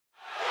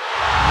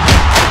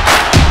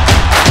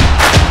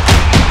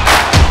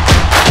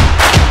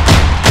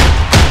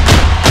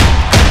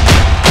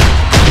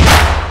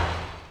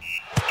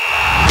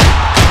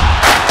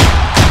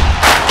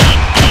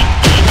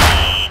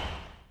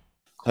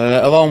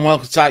and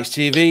welcome to Tykes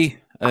Tv.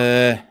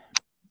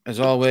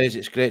 As always,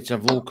 it's great to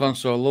have Luke on.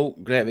 So, Luke,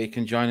 great that you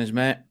can join us,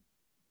 mate.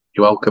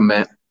 You're welcome,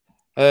 mate.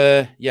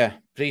 Yeah,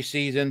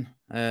 pre-season,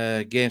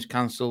 games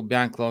cancelled,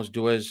 behind closed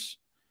doors,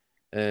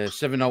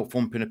 7-0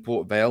 thumping at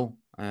Port Vale,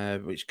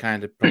 which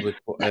kind of probably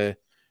put a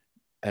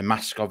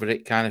mask over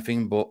it kind of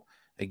thing. But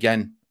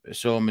again,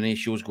 so many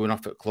issues going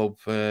off at club,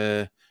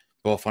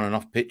 both on and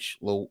off pitch.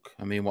 Luke,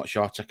 I mean, what's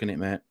your take on it,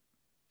 mate?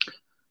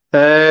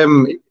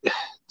 To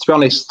be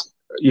honest,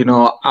 you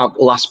know, I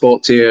last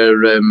spoke to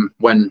you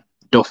when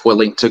Duff were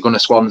linked to Gunnar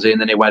Swansea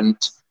and then he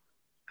went.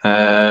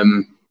 I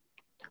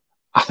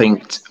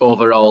think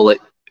overall,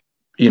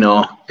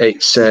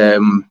 it's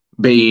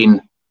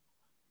been.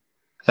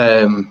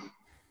 I'm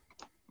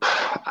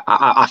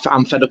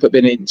fed up at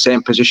being in the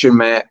same position,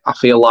 mate. I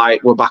feel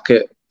like we're back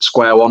at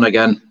square one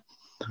again.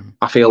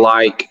 I feel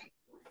like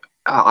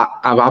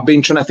I've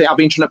been trying to think. I've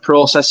been trying to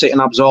process it and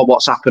absorb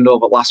what's happened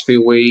over the last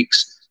few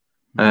weeks.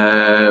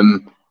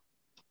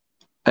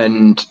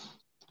 And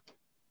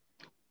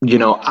you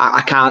know,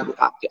 I can't.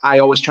 I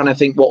always trying to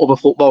think what other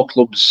football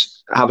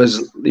clubs have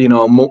as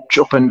much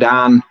up and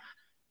down,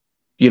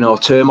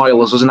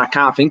 turmoil as us, and I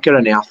can't think of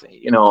any. Off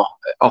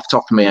the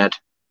top of my head,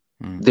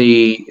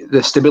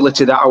 the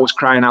stability that I was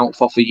crying out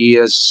for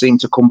years seemed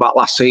to come back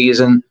last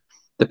season.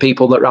 The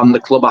people that ran the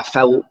club, I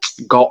felt,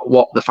 got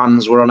what the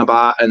fans were on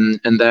about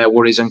and their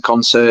worries and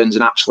concerns,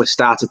 and actually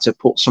started to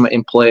put something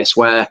in place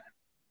where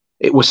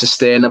it was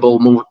sustainable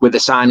with the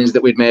signings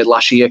that we'd made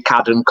last year,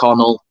 Cadden,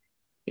 Connell,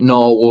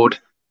 Norwood,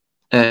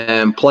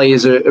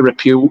 players of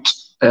repute,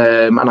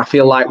 and I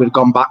feel like we've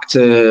gone back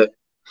to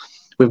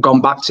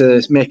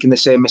making the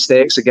same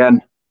mistakes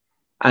again,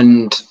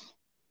 and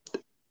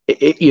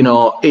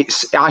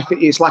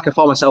it's like a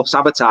form of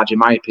self-sabotage in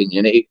my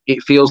opinion.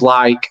 It feels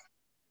like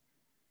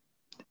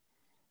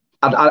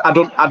I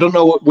don't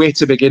know where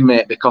to begin,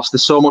 mate, because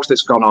there's so much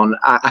that's gone on.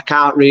 I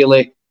can't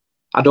really.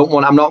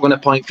 I'm not going to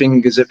point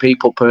fingers at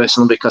people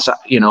personally because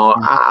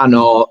I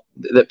know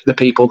that the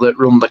people that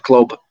run the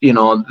club,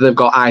 they've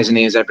got eyes and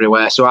ears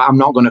everywhere. So I'm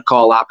not going to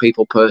call out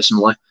people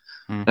personally.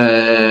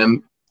 But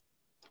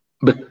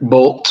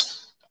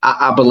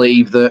I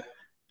believe that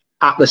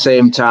at the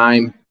same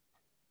time,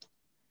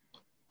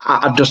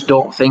 I just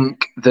don't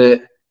think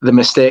that the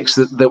mistakes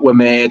that were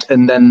made,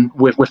 and then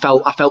I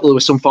felt there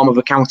was some form of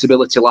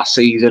accountability last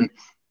season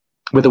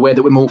with the way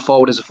that we moved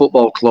forward as a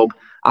football club.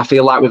 I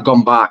feel like we've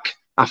gone back.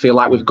 I feel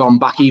like we've gone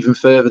back even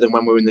further than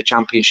when we were in the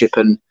Championship,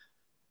 and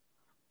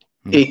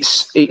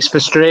it's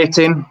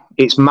frustrating,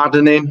 it's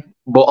maddening,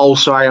 but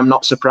also I am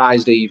not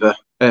surprised either.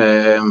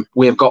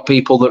 We have got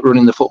people that run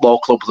in the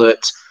football club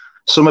that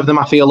some of them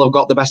I feel have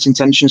got the best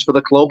intentions for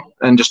the club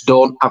and just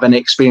don't have any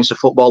experience of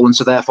football, and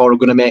so therefore are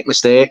going to make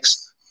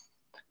mistakes.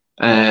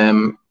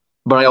 But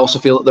I also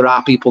feel that there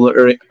are people that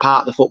are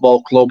part of the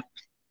football club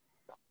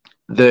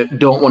that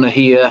don't want to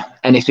hear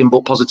anything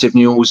but positive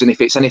news, and if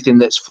it's anything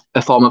that's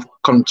a form of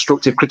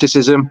constructive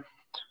criticism,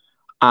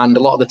 and a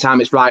lot of the time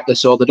it's rightly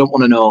so, they don't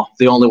want to know.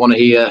 They only want to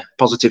hear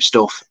positive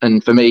stuff.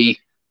 And for me,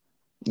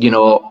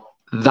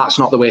 that's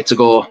not the way to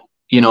go.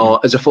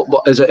 As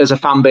a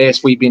fan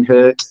base, we've been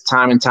hurt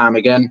time and time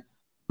again.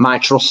 My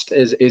trust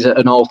is at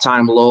an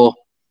all-time low,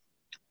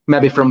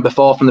 maybe from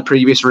the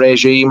previous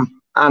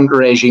regime and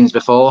regimes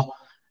before.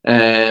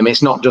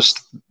 It's not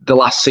just the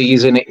last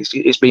season.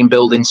 It's been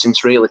building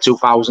since really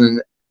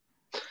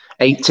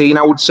 2018,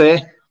 I would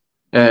say.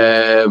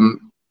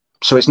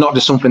 So it's not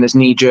just something that's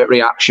knee-jerk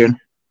reaction,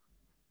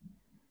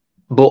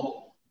 but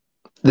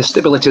the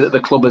stability that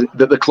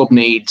the club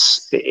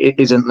needs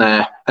isn't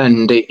there,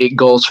 and it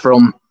goes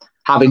from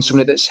having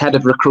somebody that's head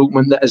of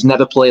recruitment that has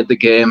never played the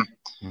game,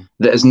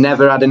 that has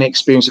never had any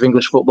experience of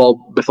English football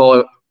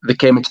before they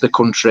came into the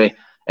country,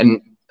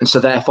 and so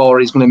therefore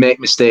he's going to make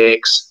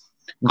mistakes.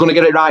 We're going to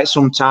get it right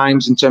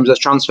sometimes in terms of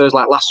transfers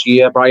like last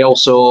year, but I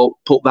also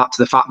put that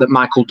to the fact that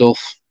Michael Duff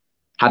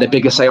had a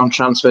bigger say on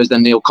transfers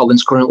than Neil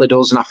Collins currently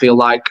does, and I feel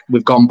like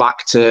we've gone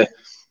back to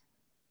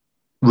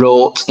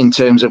rote in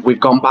terms of we've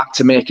gone back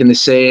to making the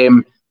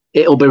same,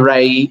 it'll be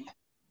right,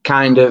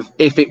 kind of,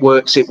 if it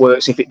works, it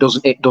works, if it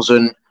doesn't, it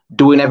doesn't,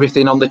 doing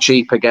everything on the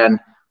cheap again,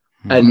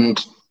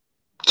 and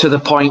to the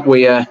point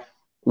where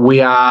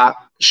we are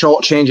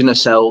shortchanging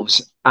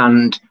ourselves,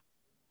 and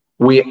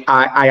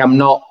I am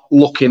not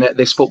looking at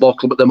this football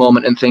club at the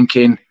moment and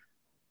thinking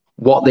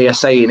what they are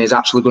saying is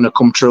actually going to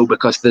come true,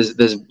 because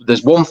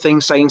there's one thing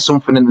saying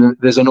something and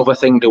there's another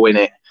thing doing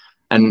it,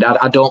 and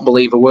I don't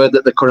believe a word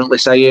that they're currently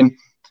saying.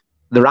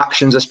 Their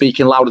actions are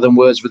speaking louder than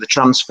words with the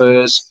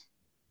transfers.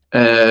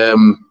 I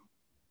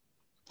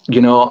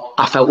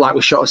felt like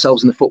we shot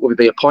ourselves in the foot with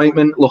the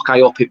appointment. Look, I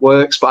hope it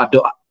works, but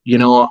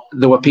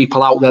there were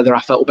people out there that I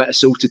felt better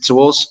suited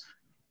to us,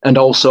 and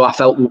also I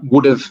felt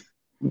would have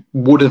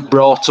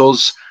brought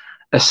us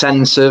a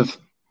sense of,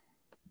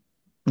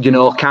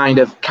 kind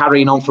of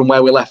carrying on from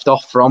where we left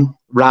off from,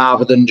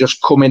 rather than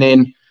just coming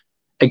in.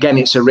 Again,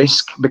 it's a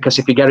risk, because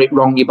if you get it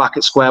wrong, you're back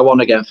at square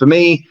one again. For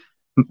me,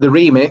 the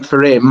remit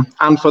for him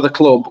and for the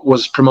club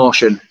was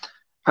promotion.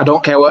 I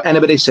don't care what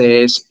anybody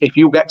says. If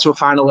you get to a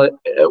final at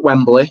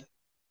Wembley,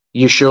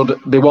 you should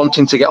be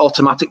wanting to get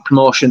automatic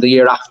promotion the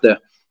year after.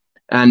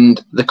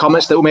 And the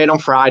comments that were made on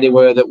Friday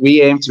were that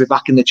we aim to be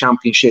back in the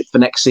Championship for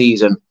next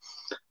season,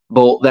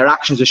 but their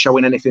actions are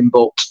showing anything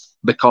but,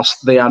 because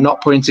they are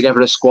not putting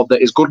together a squad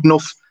that is good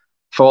enough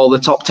for the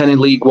top 10 in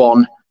League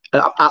One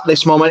at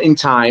this moment in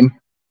time.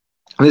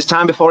 And there's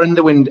time before end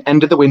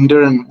of the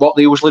window, and what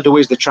they usually do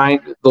is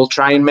they'll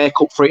try and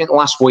make up for it in the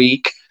last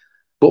week.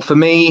 But for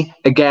me,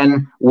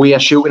 again, we are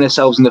shooting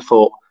ourselves in the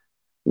foot.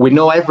 We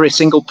know every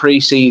single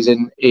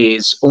pre-season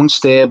is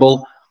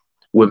unstable.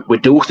 We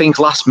do things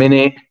last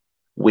minute.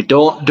 We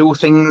don't do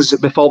things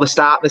before the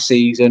start of the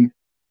season.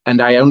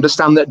 And I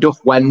understand that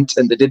Duff went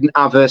and they didn't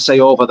have a say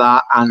over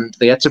that and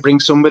they had to bring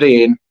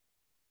somebody in.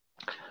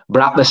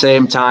 But at the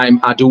same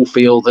time, I do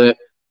feel that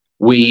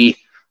we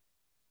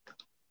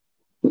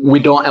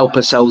don't help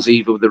ourselves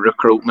either with the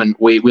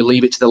recruitment. We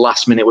leave it to the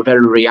last minute. We're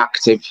very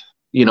reactive,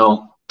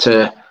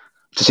 to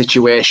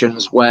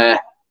situations where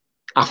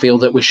I feel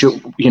that we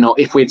should,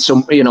 if we'd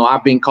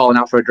I've been calling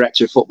out for a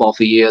director of football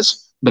for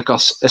years,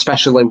 because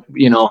especially,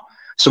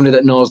 somebody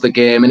that knows the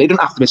game, and it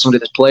doesn't have to be somebody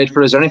that's played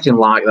for us or anything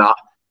like that.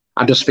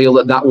 I just feel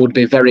that would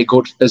be very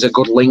good as a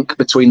good link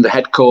between the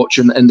head coach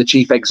and the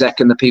chief exec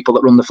and the people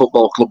that run the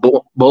football club.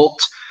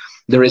 But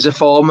there is a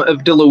form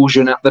of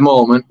delusion at the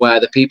moment where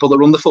the people that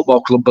run the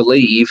football club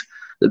believe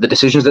that the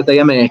decisions that they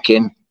are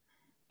making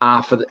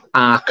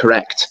are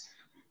correct.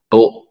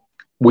 But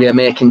we are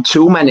making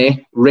too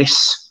many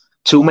risks,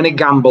 too many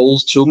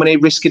gambles, too many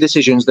risky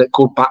decisions that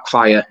could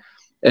backfire.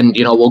 And,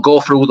 we'll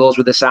go through those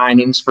with the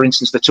signings. For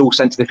instance, the 2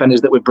 centre defenders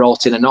that we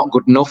brought in are not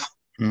good enough.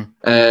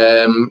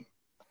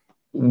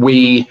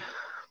 We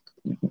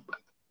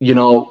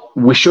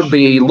should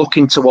be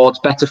looking towards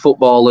better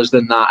footballers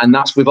than that. And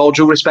that's, with all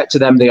due respect to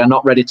them, they are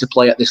not ready to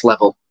play at this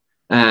level.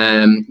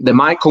 They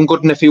might come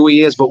good in a few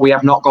years, but we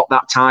have not got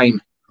that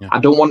time. Yeah. I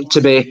don't want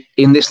to be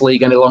in this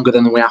league any longer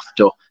than we have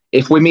to.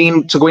 If we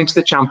mean to go into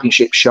the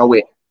Championship, show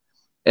it.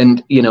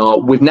 And,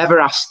 we've never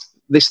asked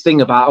this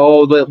thing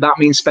about, that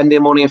means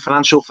spending money and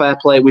financial fair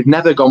play. We've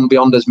never gone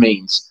beyond as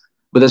means.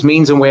 But there's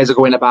means and ways of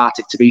going about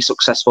it to be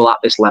successful at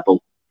this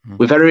level.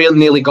 We very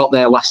nearly got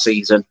there last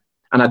season.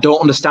 And I don't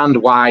understand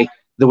why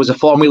there was a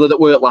formula that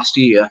worked last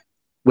year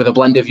with a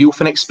blend of youth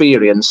and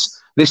experience.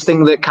 This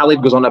thing that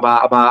Khalid was on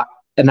about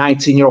a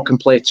 19-year-old can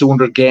play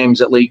 200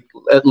 games at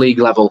league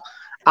level.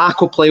 I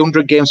could play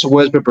 100 games for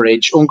Worsborough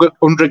Bridge,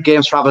 100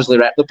 games for Haversley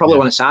Rep. They'll probably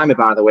want to sign me,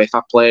 by the way, if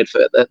I played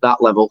at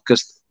that level,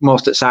 because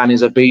most of the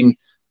signings have been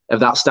of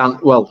that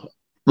stand. Well,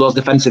 those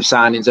defensive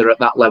signings are at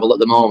that level at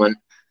the moment.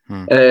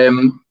 But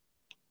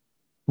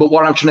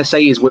what I'm trying to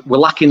say is we're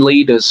lacking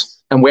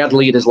leaders, and we had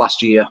leaders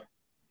last year.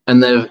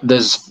 And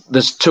there's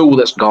 2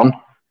 that's gone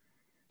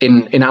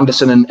in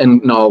Anderson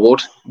and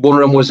Norwood. One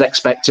of them was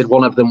expected,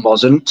 one of them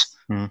wasn't.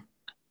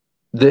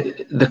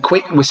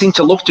 We seem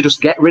to love to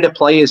just get rid of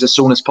players as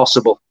soon as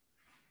possible.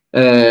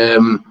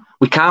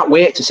 We can't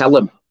wait to sell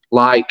them.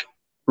 Like,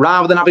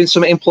 rather than having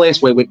something in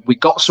place where we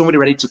got somebody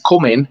ready to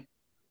come in.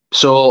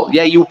 So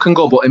yeah, you can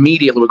go, but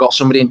immediately we got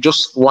somebody in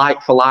just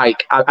like for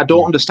like. I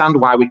don't understand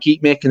why we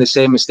keep making the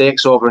same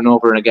mistakes over and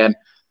over again.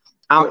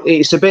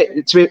 It's a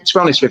bit, to be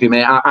honest with you,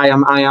 mate. I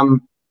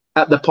am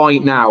at the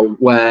point now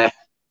where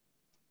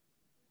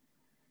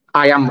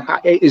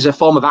it is a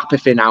form of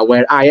apathy now,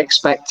 where I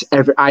expect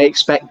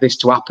this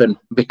to happen,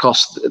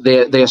 because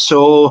they're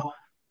so,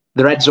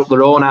 their heads up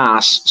their own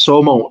arse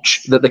so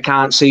much that they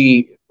can't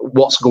see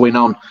what's going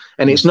on.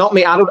 And it's not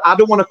me. I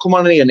don't want to come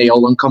on here,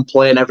 Neil, and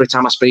complain every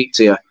time I speak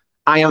to you.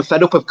 I am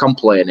fed up of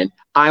complaining.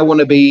 I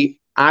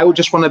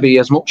just want to be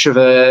as much of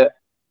a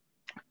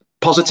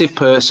positive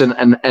person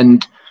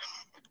and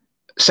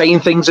saying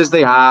things as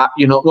they are,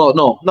 well,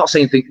 no, not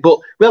saying things, but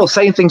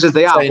saying things as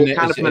they are, but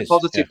kind of from a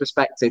positive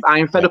perspective. I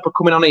am fed up of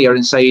coming on here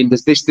and saying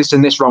there's this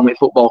and this wrong with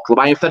football club.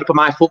 I am fed up of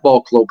my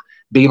football club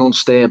being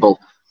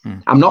unstable.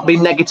 I'm not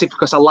being negative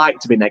because I like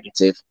to be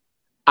negative.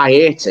 I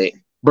hate it.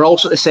 But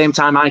also at the same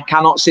time, I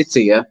cannot sit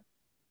here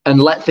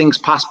and let things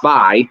pass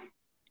by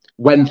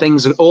when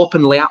things are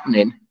openly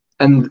happening,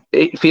 and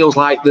it feels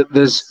like that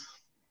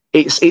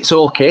it's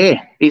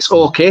okay. It's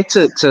okay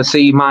to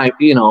see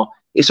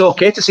it's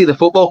okay to see the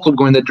football club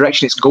going the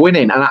direction it's going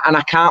in, and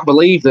I can't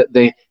believe that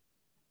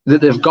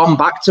they've gone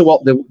back to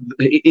what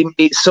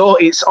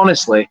it's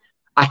honestly,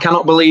 I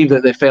cannot believe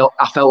that I felt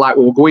like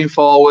we were going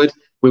forward.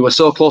 We were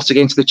so close to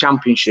getting to the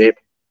Championship,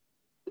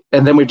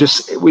 and then we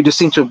just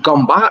seem to have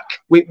gone back.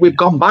 We've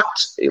gone back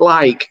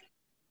like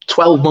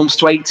 12 months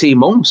to 18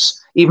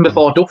 months, even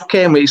before Duff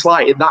came. It's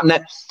like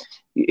that.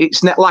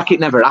 It's not like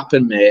it never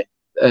happened, mate.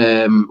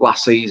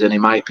 Last season,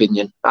 in my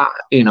opinion,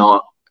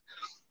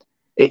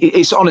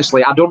 it's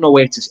honestly, I don't know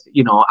where to.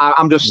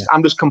 I'm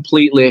just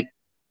completely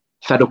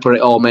fed up with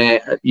it all,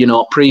 mate.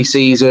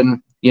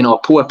 Pre-season,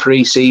 poor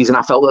pre-season.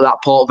 I felt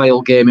that Port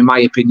Vale game, in my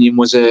opinion,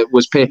 was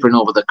papering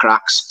over the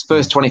cracks.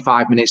 First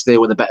 25 minutes, they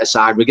were the better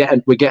side. We get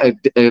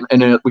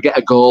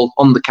a goal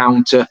on the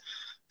counter.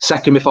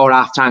 Second before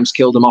half time's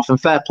killed them off, and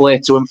fair play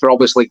to them for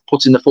obviously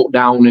putting the foot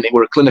down, and it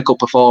were a clinical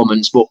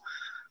performance. But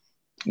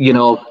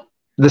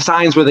the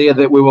signs were there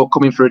that we were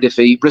coming for a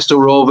defeat. Bristol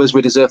Rovers,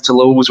 we deserved to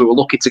lose. We were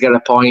lucky to get a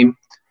point.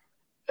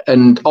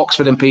 And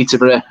Oxford and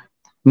Peterborough,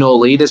 no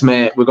leaders,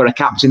 mate. We've got a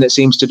captain that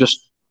seems to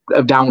just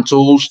have down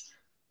tools.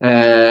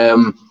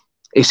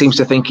 He seems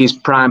to think he's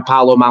prime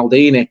Paolo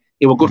Maldini.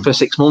 He was good for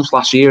 6 months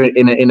last year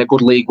in a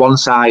good League One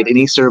side. He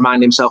needs to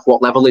remind himself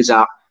what level he's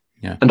at.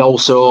 Yeah. And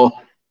also,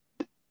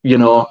 you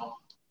know,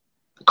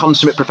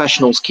 consummate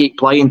professionals keep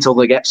playing until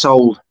they get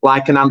sold,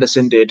 like an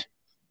Anderson did,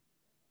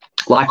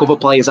 like other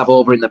players have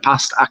over in the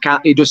past.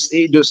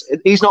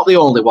 He's not the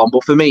only one,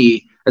 but for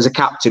me, as a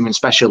captain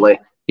especially,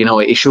 you know,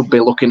 he should be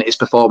looking at his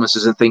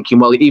performances and thinking,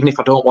 well, even if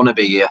I don't want to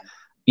be here,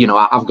 you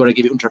know, I've got to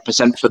give it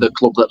 100% for the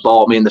club that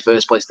bought me in the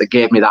first place, that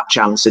gave me that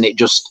chance. And it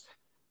just,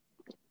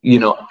 you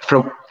know,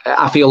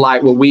 I feel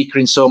like we're weaker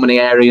in so many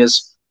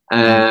areas.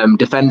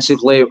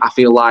 Defensively, I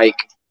feel like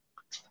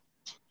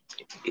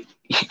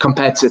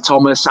compared to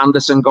Thomas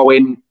Anderson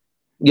going,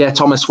 yeah,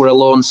 Thomas were a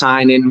loan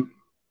signing.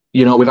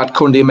 You know, we've had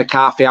Cundy and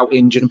McCarthy out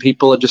injured, and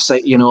people are just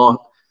saying, you know,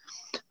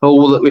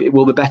 oh, it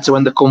will be better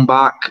when they come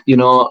back. You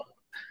know,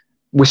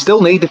 we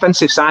still need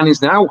defensive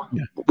signings now.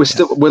 Yeah.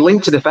 We're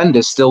linked to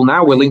defenders still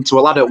now. We're linked to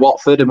a lad at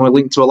Watford and we're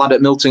linked to a lad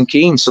at Milton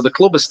Keynes. So the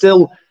club are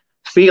still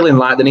feeling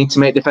like they need to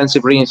make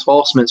defensive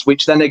reinforcements,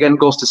 which then again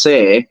goes to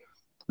say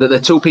that the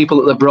two people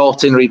that they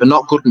brought in are either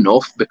not good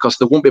enough because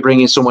they won't be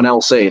bringing someone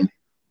else in,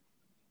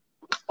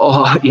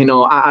 or, you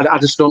know, I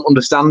just don't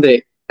understand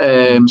it.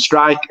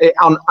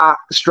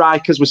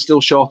 Strikers were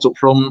still short up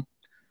front.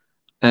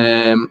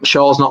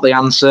 Shaw's not the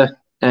answer.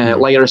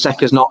 Leia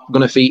Aseka's not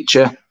going to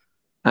feature.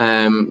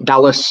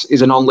 Dallas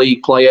is a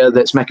non-league player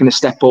that's making a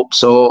step up,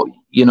 so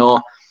you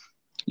know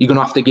you're going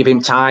to have to give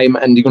him time,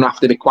 and you're going to have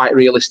to be quite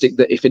realistic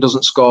that if he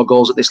doesn't score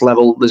goals at this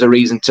level, there's a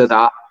reason to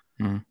that.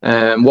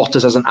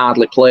 Waters hasn't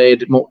hardly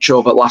played much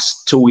over the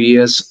last 2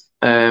 years.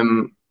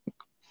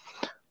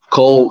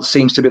 Cole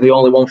seems to be the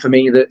only one for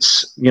me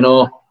that's, you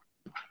know,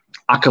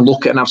 I can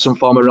look at and have some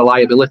form of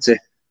reliability.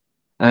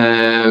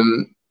 I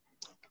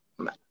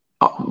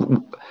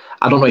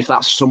don't know if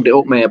that's summed it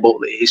up, mate, but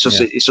it's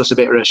just a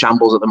bit of a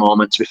shambles at the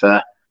moment, to be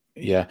fair.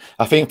 Yeah,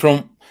 I think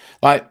from,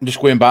 like, just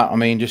going back, I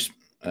mean, just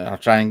I'll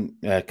try and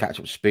catch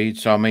up to speed.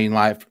 So, I mean,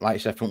 like I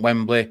said, from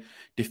Wembley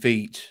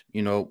defeat,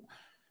 you know,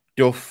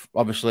 Duff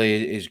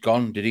obviously is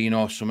gone. Did he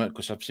know something?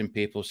 Because I've seen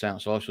people saying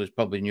so he's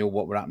probably knew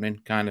what were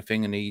happening, kind of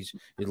thing, and he's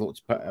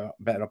looked at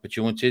better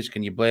opportunities.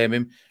 Can you blame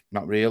him?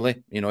 Not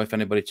really. You know, if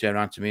anybody turned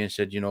around to me and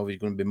said, you know, if there's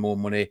going to be more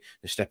money,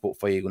 the step up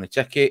for you, you're going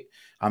to take it.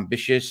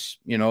 Ambitious,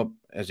 you know,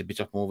 as a bit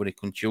of more he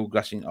couldn't chew,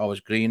 grass ain't always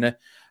greener.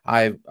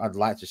 I'd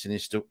like to see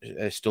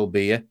him still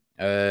be here.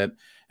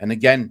 And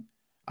again,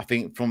 I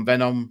think from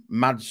Venom,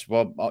 Mads,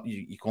 well,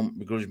 you can't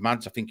begrudge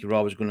Mads. I think you're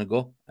always going to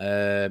go.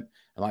 And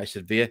like I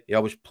said, Via, he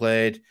always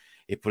played.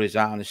 He put his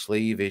heart on his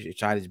sleeve. He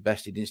tried his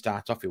best. He didn't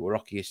start off. It were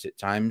rockiest at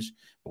times.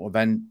 But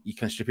then you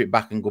can strip it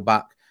back and go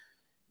back.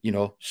 You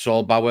know,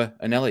 Solbauer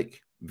and Ellick,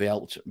 they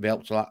helped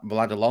the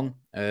lad along.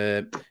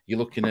 You're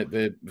looking at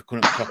the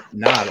current crop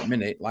now at the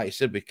minute, like I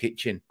said, with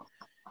Kitchen.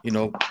 You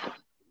know,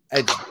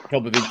 Ed's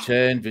probably been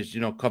turned. There's,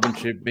 you know,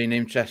 Coventry being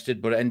interested.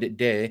 But at the end of the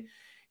day,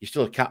 you're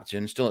still a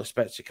captain, still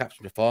expects a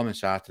captain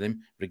performance out of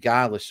him,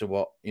 regardless of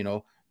what, you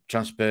know,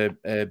 transfer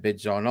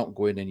bids are not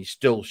going in. You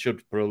still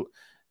should put,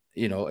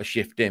 you know, a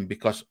shift in,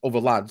 because other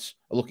lads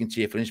are looking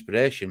to you for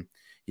inspiration.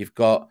 You've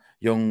got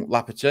young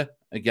Lapita,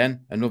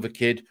 again, another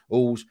kid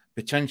who's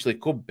potentially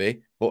could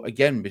be, but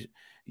again,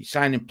 you're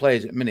signing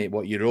players at the minute,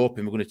 what you're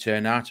hoping we're going to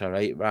turn out all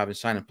right, rather than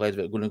signing players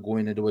that are going to go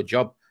in and do a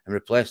job and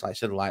replace, like I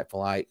said, like for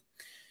like,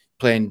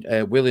 playing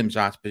Williams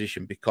out of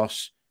position,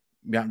 because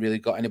we haven't really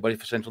got anybody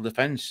for central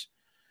defence.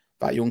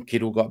 That young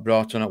kid who got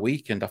brought on at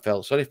weekend, I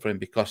felt sorry for him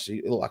because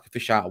he looked like a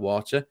fish out of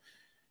water.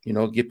 You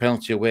know, give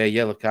penalty away,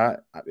 yellow card.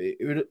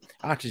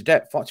 At his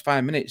depth,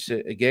 45 minutes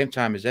a game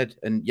time is Ed,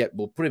 and yet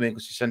we'll put him in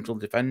because he's central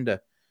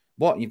defender.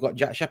 What? You've got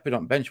Jack Shepherd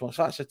on bench. What's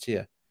that said to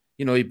you?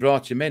 You know, he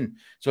brought him in.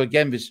 So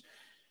again,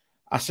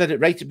 I said it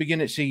right at the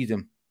beginning of the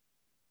season.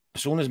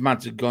 As soon as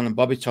Mads had gone and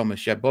Bobby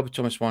Thomas, Bobby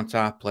Thomas wasn't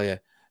our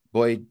player.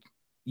 But,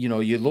 you know,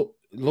 you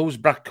lose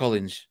Brad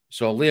Collins.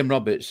 So Liam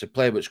Roberts, a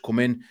player that's come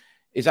in,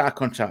 is out of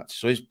contract.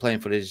 So he's playing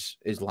for his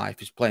life.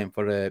 He's playing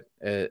for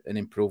an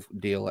improved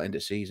deal at the end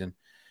of the season.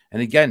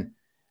 And again,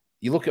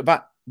 you look at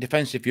that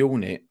defensive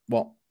unit,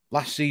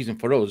 last season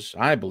for us,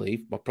 I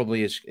believe,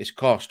 probably his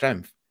core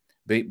strength.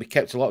 We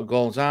kept a lot of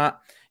goals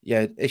out.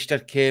 Yeah,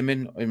 Ishted came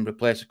in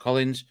replace of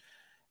Collins.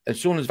 As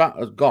soon as that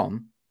had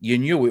gone, you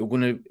knew it were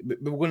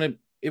going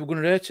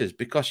to hurt us,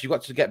 because you've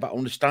got to get that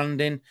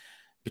understanding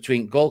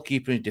between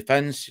goalkeeper and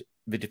defence.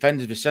 The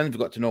defenders, the centres,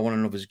 we've got to know one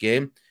another's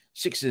game.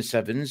 6s and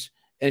 7s.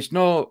 And it's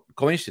no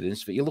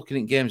coincidence that you're looking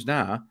at games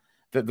now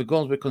that the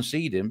goals we're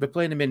conceding, we're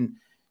playing them in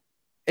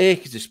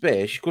acres of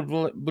space. You could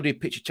bloody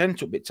pitch a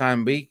tent up bit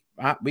time. We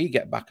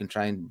get back and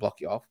try and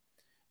block it off.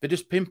 They're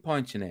just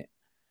pinpointing it.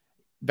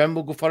 Then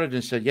we'll go forward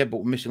and say, yeah, but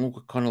we're missing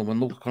Luca Connell. When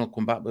Luca Connell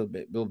come back,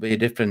 there'll be a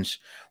difference.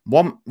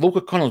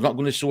 Luca Connell's not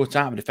going to sort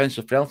out the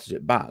defensive frailties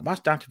at back.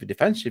 That's down to the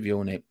defensive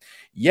unit.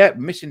 Yeah,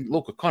 missing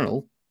Luca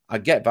Connell, I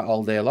get that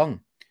all day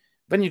long.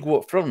 Then you go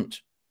up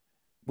front.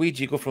 where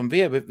do you go from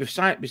there?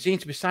 We seem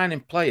to be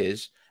signing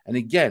players, and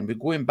again, we're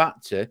going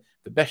back to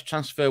the best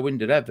transfer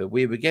window ever.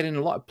 We were getting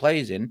a lot of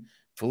players in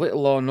for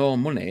little or no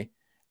money,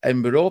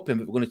 and we're hoping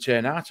that we're going to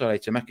turn out all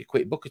right to make a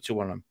quick buck or two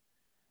on them.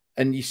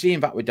 And you're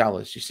seeing that with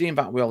Dallas. You're seeing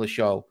that with Ollie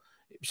Shaw.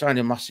 Signed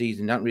him last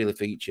season, that really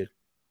featured.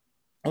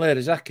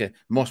 Larry Zaka,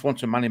 most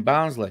wanted man in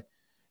Barnsley,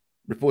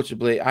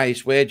 reportedly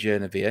highest wage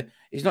earner here.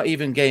 He's not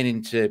even getting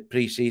into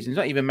pre-season. He's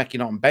not even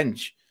making it on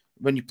bench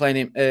when you're playing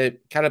him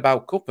Carabao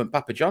Cup and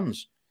Papa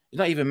John's. He's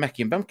not even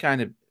making them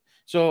kind of.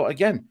 So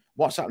again,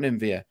 what's happening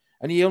there?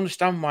 And you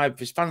understand why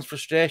his fans'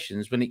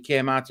 frustrations when it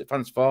came out at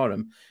Fans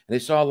Forum, and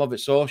it's all over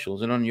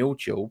socials and on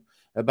YouTube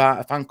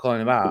about a fan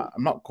calling about.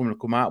 I'm not going to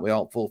come out with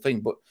all full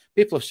thing, but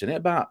people have seen it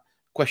about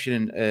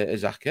questioning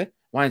Zaka.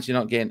 Why is he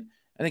not getting?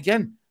 And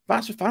again,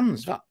 that's for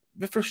fans.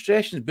 The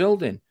frustration's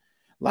building.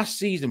 Last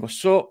season was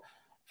so.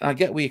 And I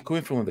get where you're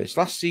coming from with this.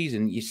 Last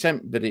season, you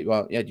sent that it.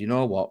 Well, yeah, do you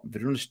know what? The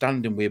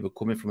understanding where we're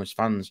coming from as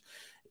fans,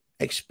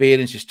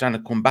 experience is trying to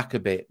come back a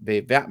bit.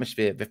 The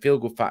atmosphere, the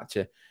feel-good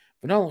factor.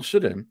 But all of a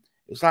sudden,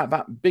 it's like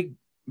that brick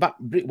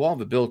wall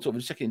we built up.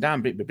 We're taking it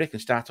down brick by brick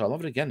and start all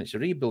over again. It's a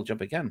rebuild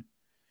job again.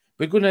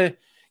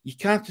 You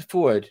can't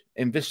afford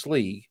in this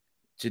league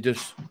to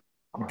just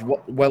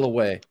well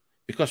away,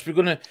 because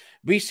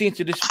we seem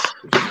to just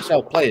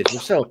sell players. We'll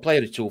sell a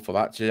player or two for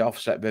that to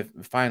offset the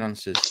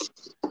finances.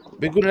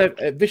 We're going to have,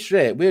 at this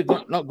rate, we're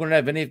not going to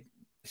have any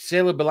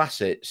saleable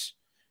assets.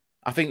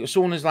 I think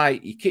someone is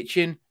like your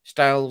Kitchen,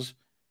 Styles,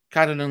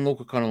 Cadden and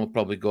Luke O'Connell will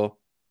probably go.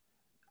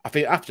 I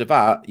think after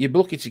that, you'll be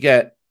looking to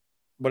get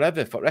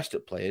whatever for the rest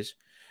of the players.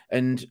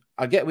 And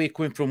I get where you're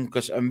coming from,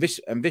 because and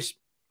this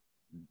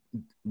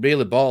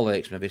really ball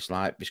aches me, this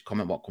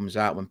comment what comes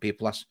out when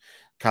people ask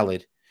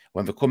Khalid,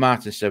 when they come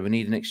out and say we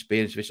need an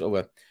experience this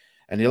over,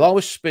 and he'll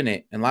always spin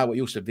it, and like what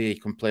you said there, you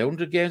can play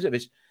 100 games at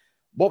this.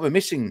 What we're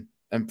missing,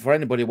 and for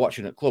anybody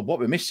watching at club, what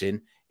we're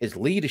missing is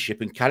leadership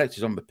and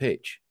characters on the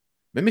pitch.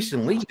 We're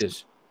missing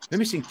leaders. We're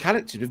missing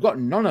characters. We've got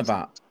none of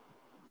that.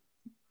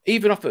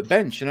 Even off at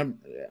bench, and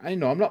I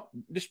know I'm not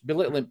just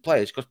belittling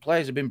players, because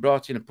players have been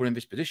brought in and put in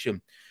this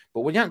position.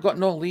 But when you haven't got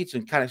no leaders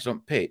and characters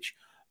on pitch,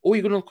 all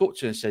you're going to look up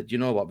to and said, you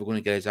know what, we're going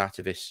to get us out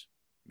of this.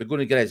 We're going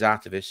to get us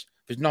out of this.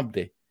 There's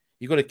nobody.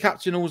 You've got a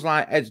captain who's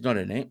like Ed's not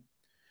in it.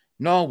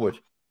 Norwood.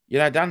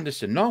 You had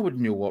Anderson. Norwood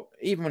knew what,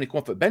 even when he come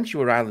off at bench, you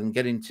were riling and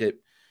getting to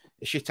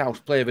a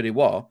shithouse player that he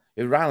was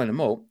riling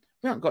him up.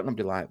 We haven't got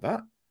nobody like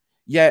that.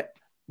 Yet,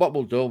 what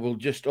we'll do, we'll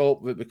just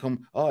hope we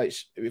become,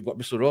 we've got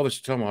Bristol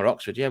Rovers tomorrow,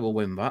 Oxford. Yeah, we'll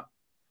win that.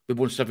 We've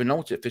won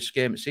 7-0 at first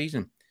game of the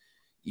season.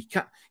 You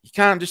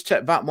can't just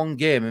take that one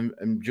game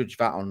and judge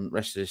that on the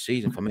rest of the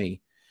season for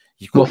me.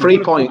 Well,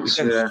 3 points.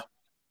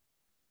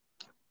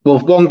 Well,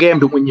 one game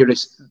don't win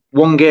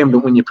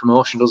your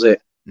promotion, does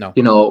it? No.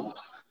 You know,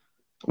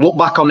 look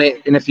back on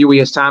it in a few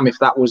years' time if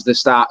that was the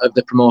start of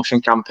the promotion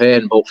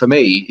campaign. But for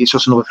me, it's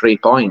just another 3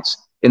 points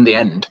in the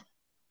end.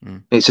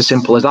 It's as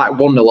simple as that.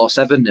 1-0 or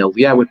 7-0.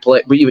 Yeah,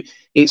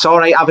 it's all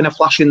right having a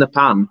flash in the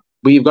pan,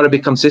 but you've got to be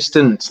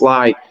consistent.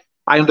 Like,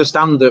 I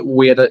understand that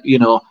we had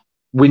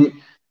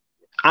when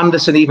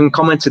Anderson even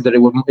commented that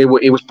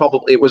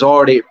it was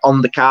already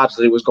on the cards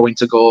that it was going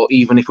to go,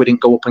 even if we didn't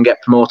go up and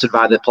get promoted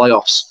via the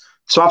playoffs.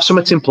 So have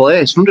something in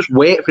place. Don't just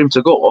wait for him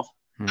to go.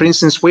 For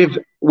instance, with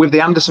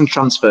the Anderson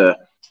transfer,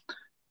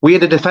 we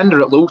had a defender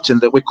at Luton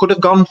that we could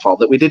have gone for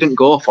that we didn't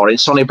go for in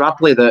Sonny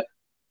Bradley. That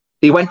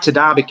he went to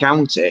Derby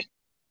County.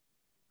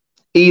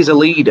 He's a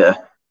leader.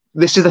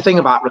 This is the thing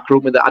about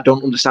recruitment that I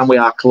don't understand with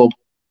our club.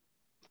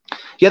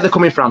 Yeah, they're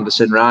coming for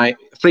Anderson, right?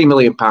 £3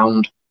 million,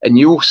 and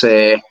you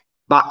say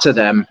back to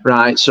them,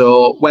 right?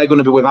 So we're going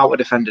to be without a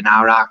defender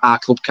now. Our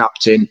club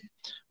captain,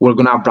 we're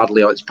going to have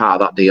Bradley as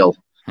part of that deal.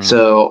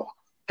 So.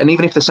 And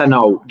even if they say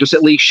no, just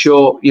at least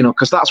show,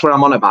 because that's what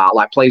I'm on about,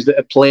 like players that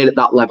have played at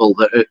that level,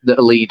 that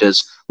are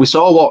leaders. We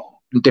saw what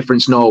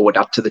difference Norwood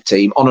had to the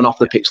team on and off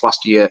the pitch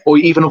last year, or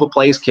even other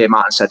players came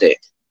out and said it.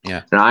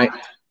 Yeah. Right?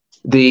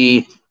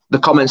 The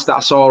comments that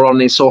I saw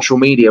on his social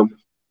media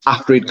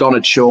after he'd gone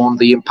had shown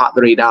the impact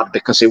that he'd had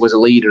because he was a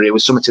leader, he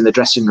was something in the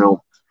dressing room.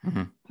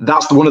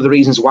 That's one of the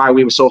reasons why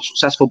we were so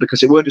successful,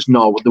 because it weren't just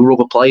Norwood, there were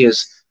other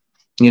players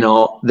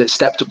that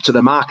stepped up to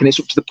the mark, and it's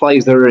up to the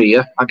players that are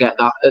here. I get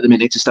that at the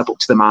minute, to step up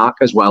to the mark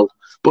as well.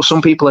 But some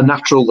people are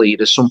natural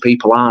leaders, some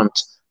people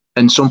aren't,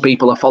 and some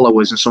people are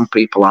followers, and some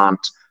people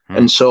aren't.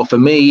 And so for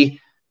me,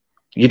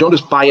 you don't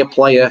just buy a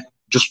player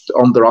just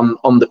on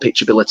the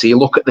pitch ability. You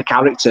look at the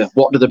character.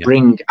 What do they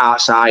bring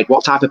outside?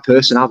 What type of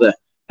person are they?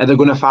 Are they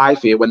going to fight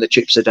for you when the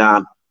chips are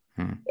down?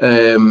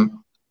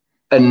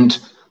 And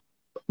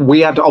we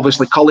had,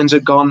 obviously, Collins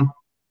had gone.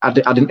 I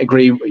didn't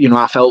agree.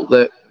 I felt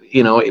that.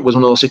 It was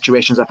one of those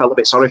situations I felt a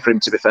bit sorry for him,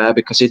 to be fair,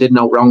 because he did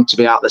no wrong to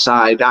be out the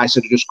side. I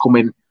should have just come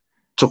in,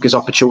 took his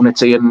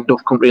opportunity, and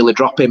Duff couldn't really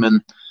drop him.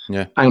 And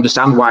I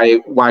understand why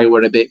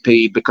we're a bit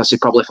peeved, because he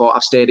probably thought,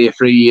 I've stayed here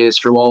 3 years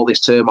through all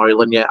this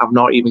turmoil, and yet I'm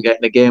not even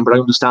getting a game. But I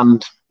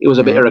understand it was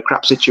a bit of a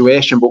crap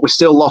situation. But we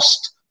still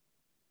lost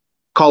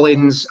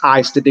Collins.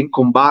 Eyster didn't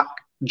come back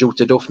due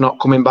to Duff not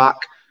coming back.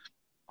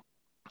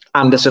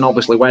 Anderson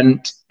obviously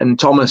went, and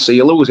Thomas, so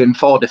you're losing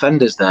 4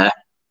 defenders there.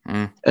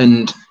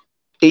 And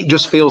it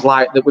just feels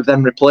like that we've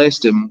then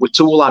replaced him with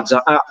 2 lads.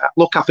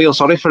 Look, I feel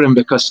sorry for him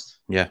because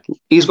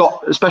he's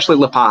got, especially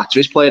Lepata,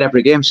 he's played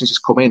every game since he's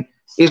come in.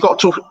 He's got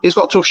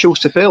tough shoes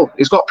to fill.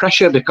 He's got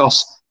pressure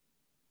because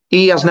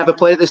he has never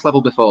played at this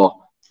level before.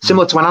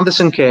 Similar to when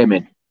Anderson came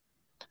in.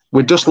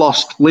 We'd just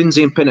lost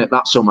Lindsay and Pinnock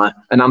that summer,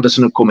 and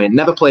Anderson had come in.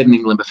 Never played in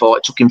England before.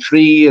 It took him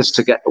 3 years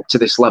to get up to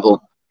this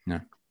level.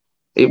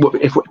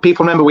 If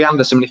people remember with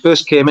Anderson, when he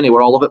first came in, he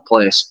were all over the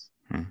place.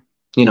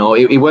 You know,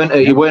 he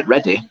weren't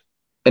ready.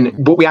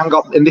 But we haven't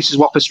got, and this is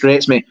what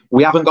frustrates me.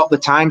 We haven't got the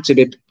time to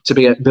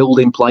be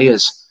building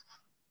players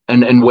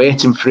and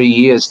waiting 3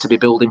 years to be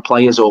building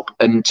players up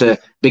and to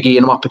be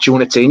giving them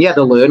opportunity. And yeah,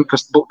 they'll learn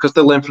because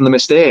they learn from the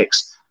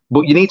mistakes.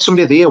 But you need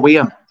somebody there with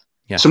them.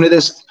 Somebody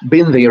that's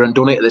been there and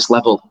done it at this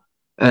level.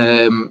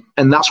 And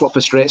that's what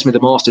frustrates me the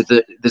most, is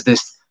that there's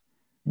this.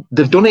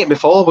 They've done it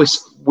before with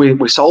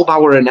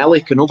Solbauer and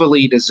Ellick and other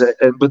leaders,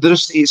 but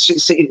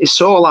it's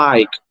so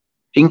like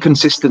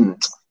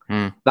inconsistent.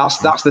 That's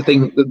the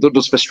thing that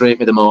does frustrate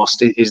me the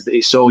most. Is that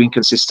it's so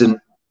inconsistent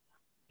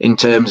in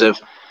terms of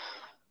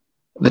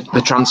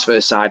the transfer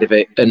side of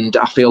it. And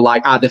I feel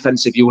like our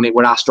defensive unit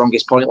were our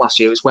strongest point last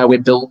year. It's where we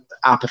built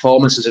our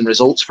performances and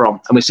results from,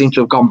 and we seem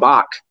to have gone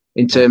back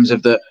in terms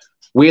of that.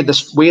 We had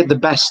the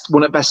best,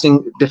 one of the best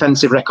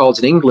defensive records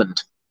in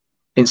England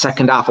in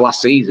second half of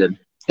last season.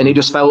 And it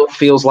just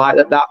feels like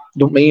that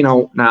don't mean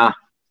nah.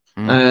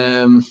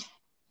 I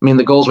mean,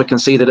 the goals we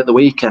conceded at the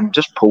weekend,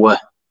 just poor.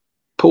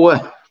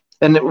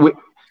 And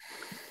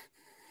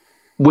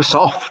we're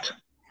soft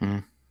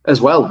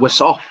as well. We're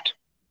soft.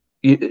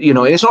 You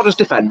know, it's not just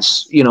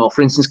defence. You know,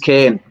 for instance,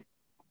 Kane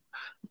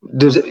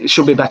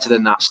should be better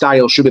than that.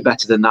 Styles should be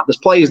better than that. There's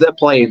players that are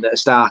playing that are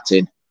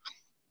starting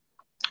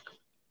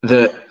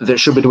that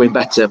should be doing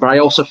better. But I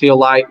also feel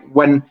like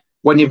when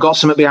you've got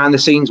something behind the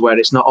scenes where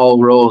it's not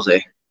all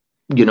rosy,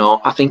 you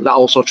know, I think that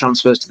also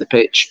transfers to the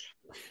pitch.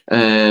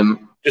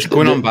 Just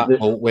going on back,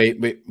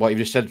 wait, what you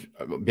just said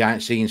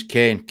behind the scenes,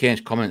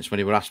 Kane's comments when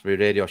he was asked by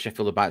Radio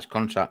Sheffield about his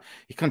contract,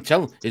 you can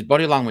tell his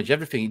body language,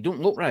 everything. It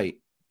don't look right.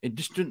 It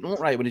just doesn't look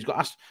right when he's got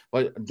asked.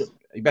 Well,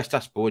 your best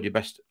asked board, your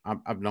best.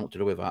 I've nothing to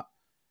do with that.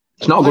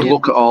 It's not a good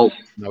look at all.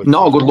 No,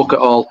 not a good look at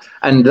all,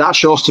 and that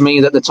shows to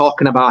me that they're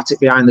talking about it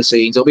behind the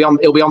scenes. It'll be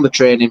on the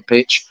training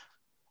pitch.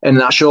 And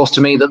that shows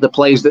to me that the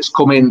players that's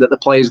come in, that the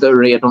players that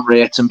are here don't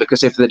rate him,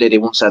 because if they did, he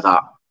wouldn't say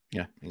that.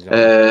 Yeah,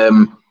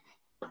 exactly.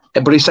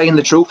 But he's saying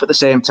the truth at the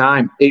same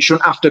time. It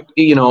shouldn't have to,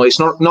 you know, it's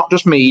not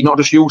just me, not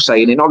just you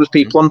saying it, not just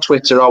people on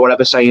Twitter or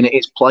whatever saying it.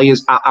 It's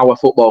players at our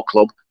football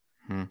club.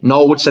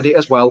 Norwood said it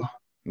as well.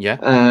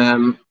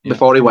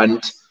 Before he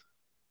went.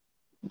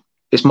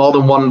 It's more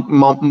than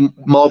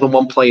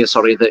one player,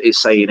 that is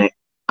saying it.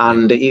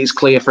 And it is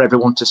clear for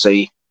everyone to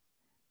see.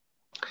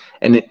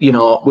 And, you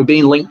know, we're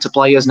being linked to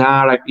players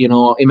now, you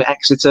know, him at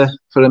Exeter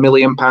for £1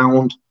 million.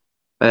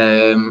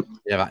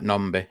 That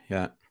Nombi,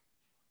 yeah.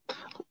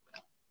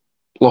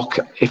 Look,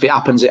 if it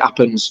happens, it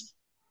happens.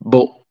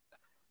 But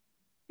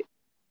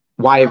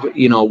why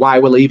we're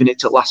leaving it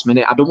till last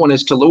minute? I don't want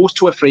us to lose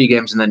 2 or 3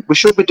 games, and then we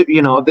should be,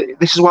 you know,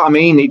 this is what I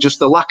mean. It's just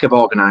the lack of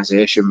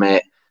organisation,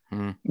 mate.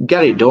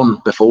 Get it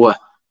done before.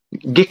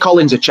 Give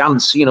Collins a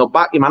chance, you know,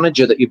 back your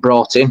manager that you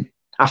brought in.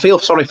 I feel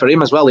sorry for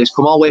him as well. He's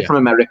come all the way from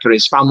America.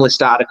 His family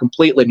started a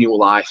completely new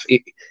life.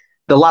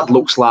 The lad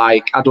looks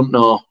like, I don't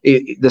know,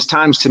 there's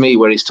times to me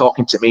where he's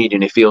talking to me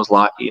and he feels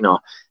like, you know,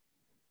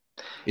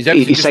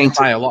 he's saying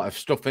a lot of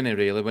stuff in it,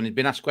 really, when he's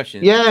been asked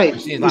questions. Yeah,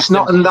 it's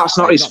not, and that's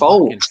not his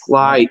fault.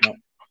 Like,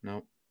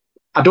 no.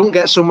 I don't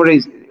get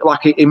somebody,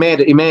 like, he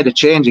made a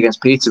change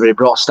against Peterborough. He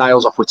brought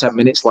Styles off with 10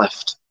 minutes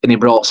left, and he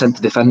brought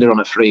centre defender on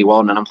at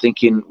 3-1. And I'm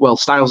thinking, well,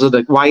 Styles,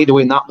 why are you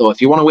doing that though?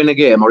 If you want to win a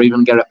game or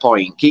even get a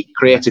point, keep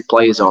creative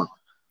players on.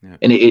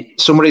 And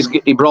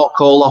he brought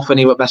Cole off, and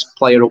he was best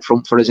player up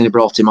front for us, and he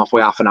brought him off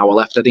with half an hour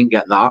left. I didn't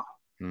get that.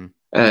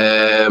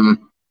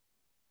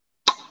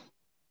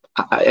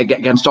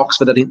 Against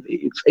Oxford,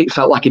 it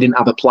felt like he didn't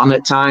have a plan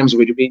at times.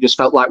 It just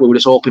felt like we were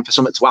just hoping for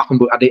something to happen,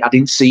 but I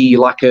didn't see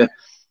like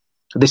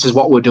this is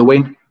what we're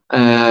doing.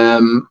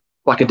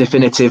 Like a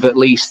definitive, at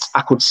least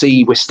I could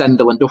see with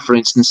Stendhal and Duff, for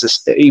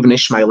instance, even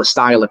Ishmael, a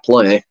style of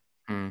play.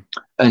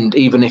 And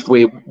even if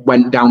we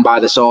went down by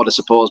the sword, I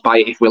suppose,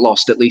 if we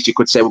lost, at least you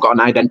could say we've got an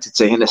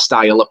identity and a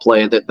style of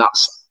play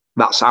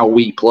that's how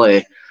we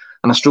play.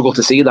 And I struggle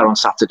to see that on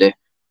Saturday.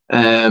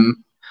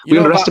 We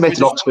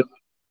underestimated Oxford.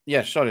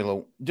 Yeah, sorry,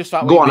 Lou. Just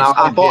that. Go on.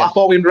 I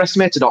thought we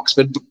underestimated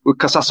Oxford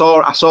because I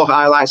saw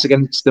highlights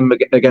against them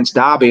against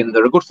Derby, and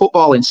they're a good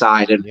football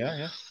inside. And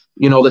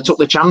you know, they took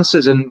the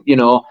chances, and you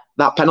know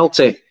that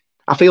penalty.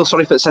 I feel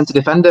sorry for the centre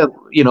defender.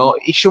 You know,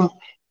 he shouldn't.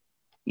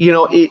 You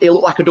know, he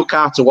looked like a duck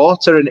out of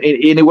water, and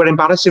it were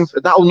embarrassing.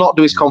 That will not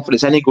do his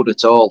confidence any good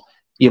at all.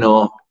 You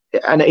know,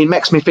 and it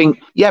makes me think,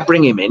 yeah,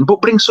 bring him in,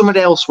 but bring somebody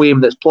else with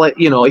him that's play.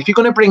 You know, if you're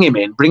going to bring him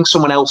in, bring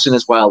someone else in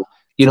as well.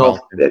 You know,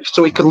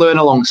 so he can learn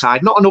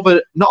alongside. Not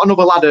another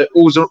lad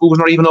who's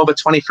not even over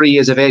 23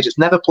 years of age. That's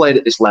never played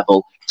at this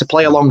level to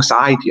play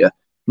alongside you.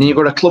 then you've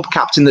got a club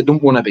captain that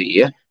don't want to be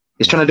here.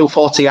 He's trying to do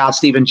 40-yard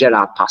Steven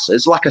Gerrard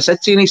passes. Like I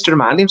said to you, he needs to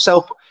remind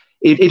himself.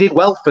 He did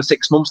well for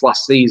 6 months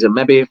last season,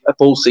 maybe a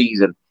full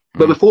season.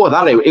 But before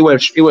that,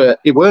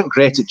 he weren't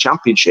great in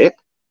Championship.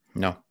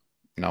 No.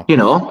 You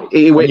know,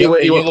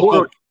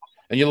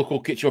 and you look who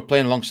Kitcher were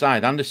playing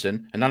alongside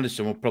Anderson, and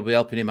Anderson were probably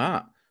helping him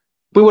out.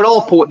 We were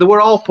all poor. They were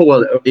all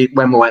poor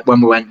when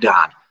we went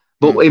down.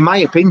 But in my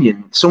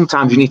opinion,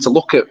 sometimes you need to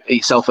look at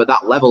yourself at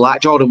that level.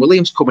 Like Jordan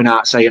Williams coming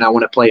out saying, "I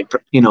want to play."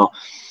 You know,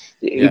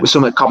 it was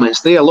some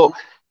comments there. Look,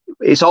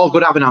 it's all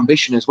good having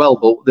ambition as well,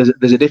 but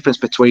there's a difference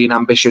between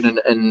ambition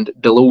and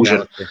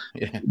delusion.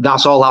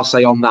 That's all I'll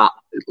say on that.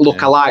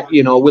 Look, I like,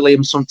 you know,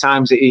 Williams.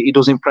 Sometimes he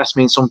does impress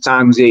me, and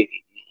sometimes he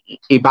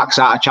backs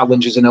out of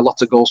challenges, and a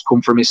lot of goals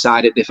come from his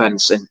side at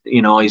defence. And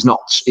you know, he's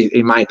not,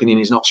 in my opinion,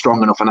 he's not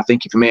strong enough. And I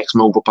think if he makes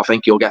move up, I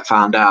think he'll get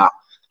found out.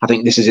 I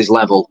think this is his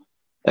level.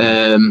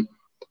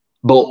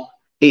 But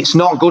it's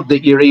not good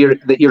that you're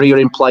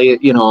hearing play.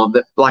 You know,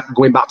 that, like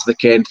going back to the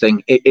Kane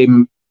thing,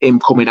 him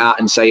coming out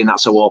and saying that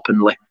so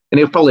openly. And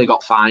he probably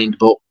got fined,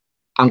 but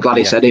I'm glad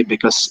he said it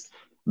because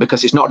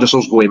it's not just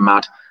us going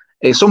mad.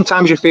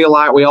 Sometimes you feel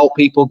like we all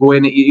people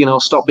going, you know,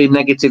 stop being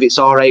negative. It's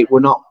all right. We're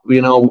not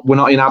in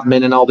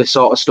admin and all this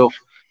sort of stuff.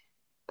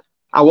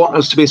 I want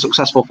us to be a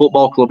successful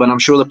football club, and I'm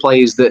sure the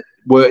players that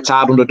worked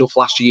hard under Duff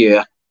last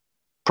year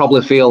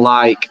probably feel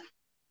like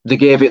they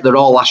gave it their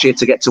all last year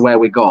to get to where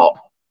we got.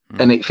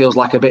 And it feels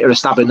like a bit of a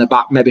stab in the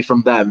back, maybe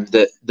from them,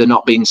 that they're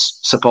not being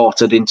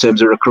supported in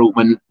terms of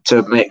recruitment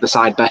to make the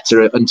side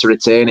better and to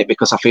retain it,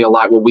 because I feel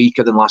like we're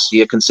weaker than last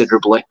year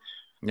considerably.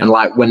 Yeah. And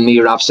like when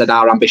Nirav said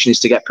our ambition is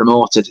to get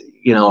promoted,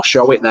 you know,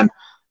 show it then.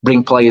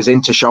 Bring players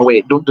in to show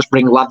it. Don't just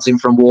bring lads in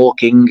from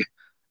Woking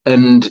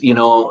and, you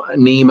know,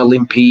 Nîmes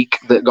Olympique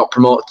that got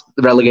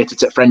relegated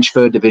to French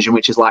 3rd Division,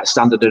 which is like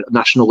standard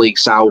National League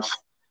South.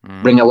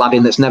 Bring a lad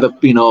in that's never,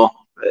 you know,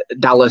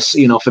 Dallas,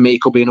 you know, for me,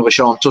 it could be another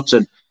Sean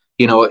Tutton.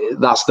 You know,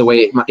 that's the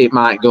way it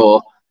might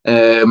go.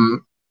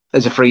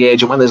 As a free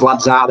agent, when there's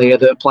lads out there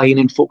that are playing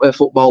in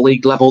football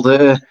league level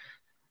that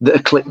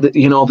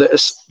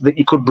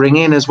you could bring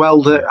in as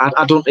well. That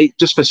I don't. It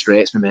just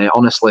frustrates me, mate.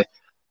 Honestly,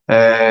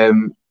 where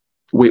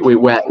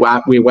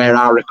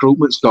our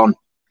recruitment's gone.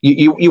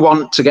 You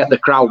want to get the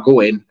crowd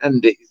going,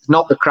 and it's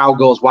not the crowd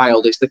goes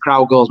wild. It's the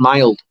crowd goes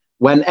mild.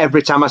 When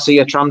every time I see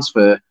a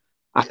transfer,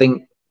 I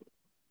think,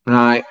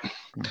 right,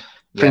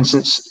 for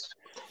instance.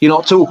 You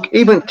know,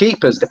 even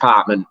keepers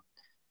department.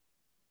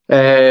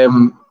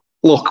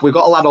 Look, we've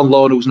got a lad on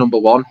loan who's number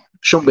 1.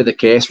 Shouldn't be the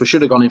case. We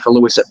should have gone in for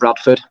Lewis at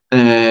Bradford. We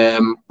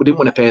didn't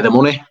want to pay the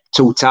money.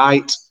 Too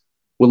tight.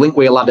 We linked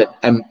with a lad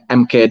at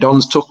MK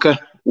Dons, Tucker.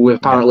 We're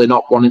apparently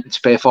not wanting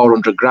to pay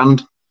 400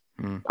 grand.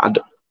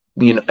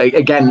 You know,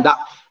 again, that,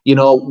 you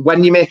know,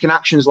 when you're making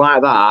actions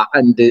like that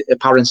and the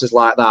appearances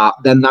like that,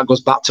 then that goes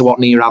back to what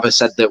Nirav has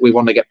said, that we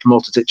want to get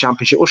promoted to the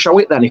Championship. Well, show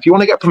it then. If you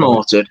want to get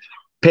promoted,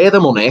 pay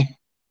the money.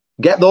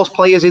 Get those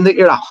players in that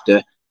you're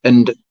after,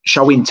 and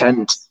show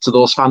intent to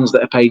those fans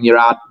that are paying their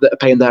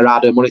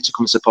hard-earned money to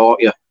come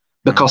support you.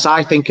 Because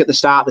I think at the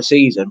start of the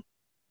season,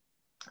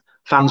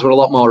 fans were a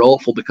lot more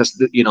hopeful because,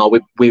 you know,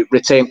 we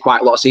retained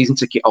quite a lot of season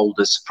ticket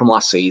holders from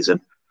last season,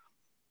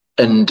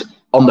 and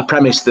on the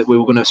premise that we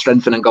were going to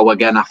strengthen and go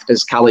again.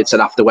 As Khalid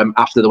said after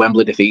the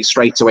Wembley defeat,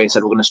 straight away he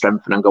said we're going to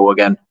strengthen and go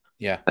again.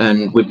 Yeah,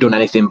 and we've done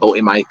anything but,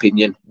 in my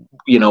opinion.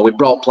 You know, we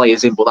brought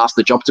players in, but that's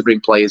the job, to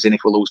bring players in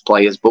if we lose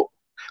players. But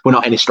we're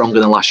not any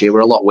stronger than last year. We're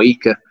a lot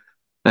weaker.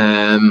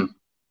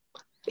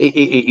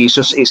 It's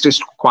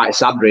just quite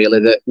sad, really,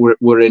 that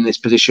we're in this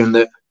position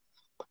that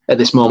at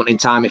this moment in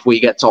time, if we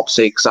get top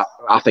 6,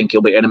 I think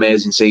it'll be an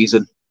amazing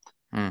season.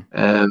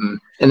 And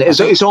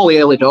it's only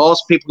early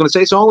doors. People are going to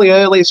say it's only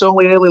early. It's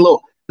only early.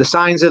 Look, the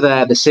signs are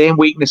there. The same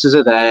weaknesses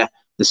are there.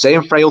 The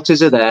same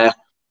frailties are there.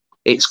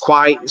 It's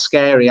quite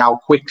scary how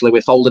quickly we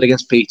folded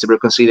against Peterborough,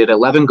 conceded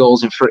 11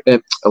 goals in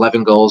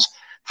 11 goals,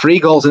 3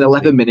 goals in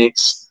 11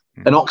 minutes.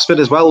 And Oxford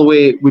as well,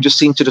 we just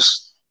seem to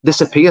just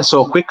disappear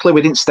so quickly.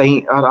 We didn't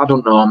stay. I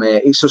don't know,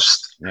 mate. It's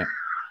just,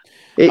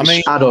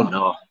 I don't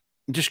know.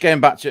 Just getting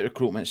back to the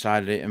recruitment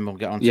side of it, and we'll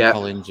get on to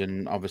Collins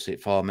and obviously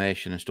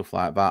formation and stuff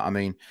like that. I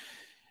mean,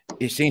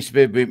 it seems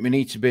to be, we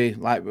need to be,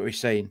 like what we're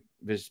saying,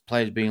 there's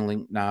players being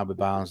linked now with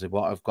Barnsley,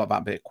 but I've got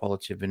that bit of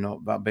quality,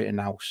 that bit of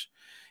nous.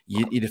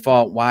 You'd have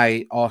thought,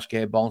 why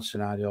Orskate ball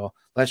scenario?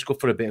 Let's go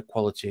for a bit of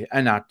quality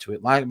and add to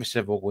it. Like we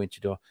said, we're going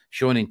to do,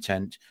 showing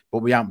intent, but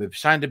we haven't. We've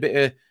signed a bit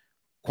of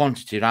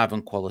quantity rather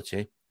than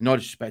quality. No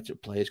disrespect to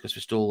players, because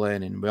we're still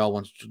learning. We all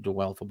want to do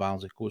well for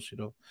Barnsley, of course, you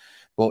know.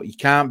 But you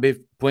can't be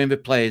putting the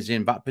players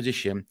in that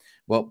position.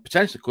 Well,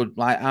 potentially could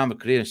like harm a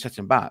career and set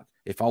them back,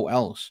 if all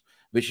else,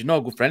 which is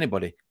no good for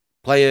anybody.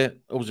 Player,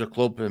 us a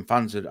club, and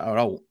fans are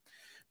out.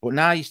 But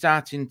now you're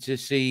starting to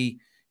see,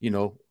 you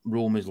know,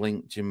 rumours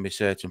linked in with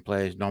certain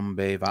players,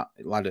 Nombe, that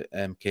lad at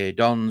MK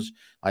Dons,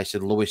 like I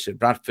said, Lewis at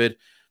Bradford.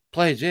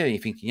 Players here, you're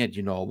thinking, yeah, do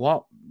you know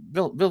what?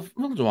 They'll do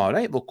all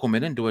right. They'll come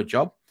in and do a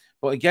job.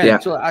 But again,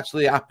 until it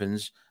actually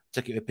happens,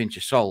 take it with a pinch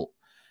of salt.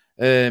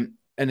 And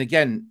And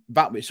again,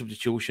 back with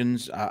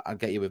substitutions, I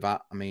get you with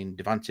that. I mean,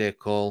 Devante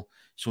Cole,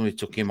 somebody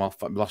took him off,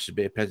 lost a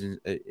bit of presence,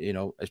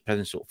 as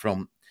presence up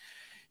front.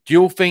 Do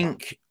you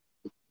think?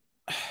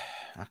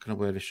 How can I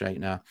word this right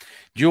now?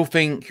 Do you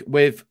think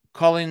with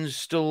Collins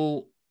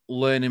still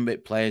learning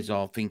with players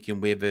or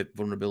thinking where the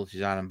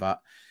vulnerabilities are and that,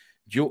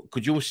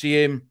 could you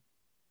see him?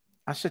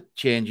 I said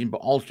changing,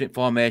 but alternate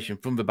formation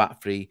from the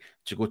back three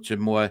to go to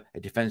more a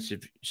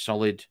defensive,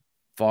 solid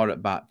forward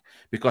at back?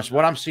 Because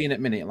what I'm seeing at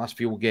the minute in the last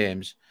few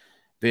games,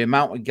 the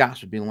amount of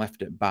gaps have been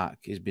left at back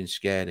has been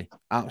scary,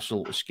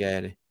 absolutely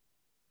scary.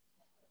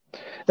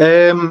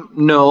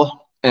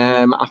 No.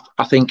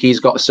 I think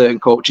he's got a certain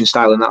coaching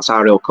style, and that's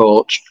our real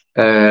coach.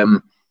 I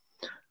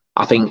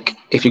think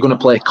if you're going to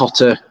play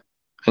Cotter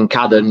and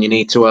Cadden, you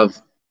need to have,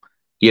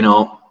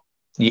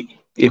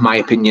 in my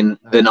opinion,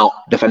 they're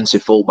not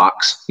defensive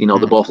fullbacks. They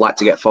both like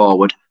to get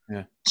forward.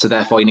 Yeah. So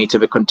therefore, you need to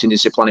have a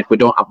contingency plan. If we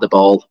don't have the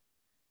ball,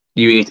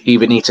 you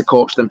either need to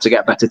coach them to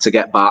get better to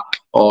get back,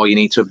 or you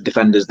need to have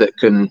defenders that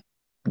can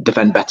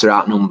defend better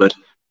outnumbered.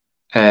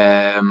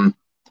 We're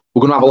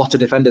going to have a lot of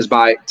defenders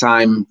by the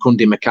time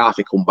Cundy and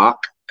McCarthy come back.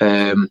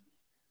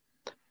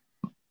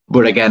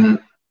 But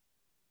again,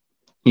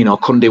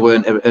 Cundy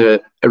weren't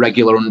a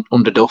regular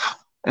under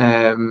Duff.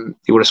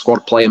 He were a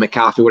squad player.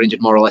 McCarthy were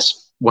injured more or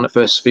less one of the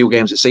first few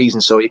games of the season,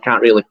 so you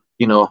can't really,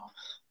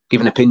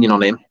 give an opinion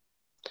on him.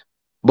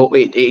 But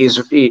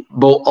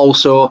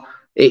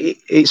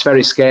it's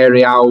very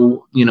scary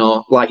how,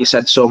 like you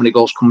said, so many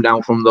goals come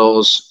down from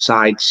those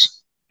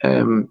sides.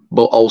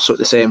 But also at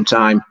the same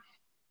time,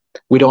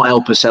 we don't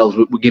help ourselves.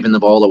 We're giving the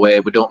ball away.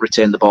 We don't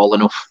retain the ball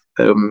enough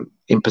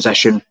in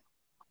possession.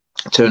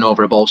 Turn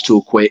over a ball's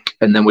too quick,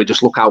 and then we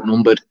just look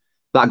outnumbered.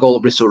 That goal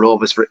at Bristol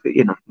Rovers,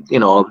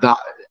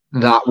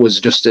 that was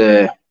just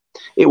it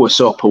was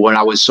so poor.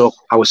 I was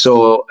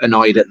so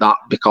annoyed at that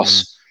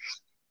because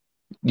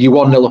you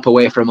 1-0 up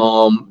away from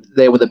home.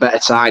 They were the better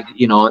side.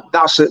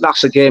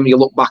 That's a game you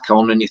look back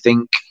on and you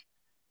think,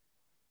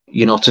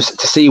 to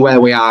see where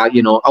we are.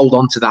 Hold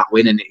on to that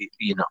win, and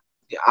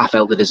I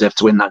felt they deserved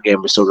to win that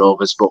game, Bristol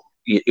Rovers, but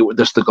it was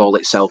just the goal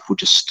itself. We're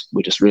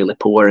just really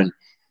poor, and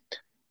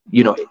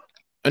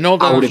and all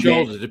those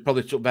shoulders, they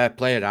probably took their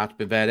player out,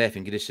 been there,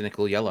 thinking it's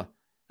cynical yellow,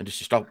 and just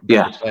to stop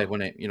the play,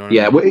 wasn't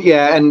it?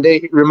 Yeah, and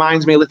it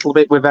reminds me a little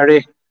bit. We're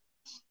very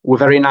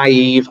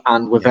naive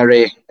and we're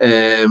very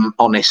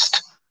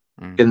honest,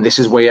 and this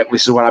is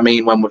what I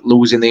mean when we're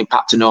losing the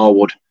impact to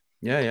Norwood.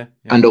 Yeah.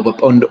 And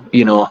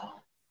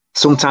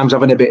sometimes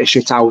having a bit of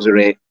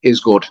shithousery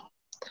is good.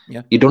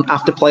 Yeah, you don't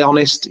have to play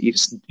honest.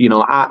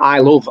 I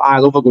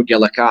love a good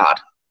yellow card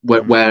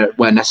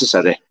where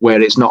necessary, where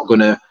it's not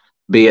going to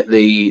be at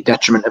the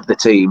detriment of the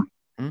team.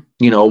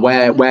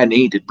 Where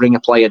needed, bring a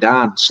player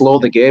down, slow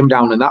the game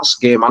down, and that's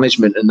game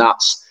management, and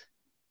that's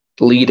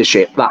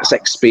leadership, that's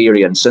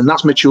experience, and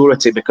that's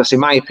maturity. Because in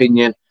my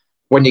opinion,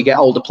 when you get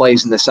older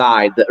players in the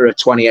side that are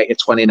 28 or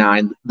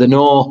 29, they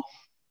know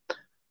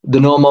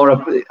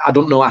more. I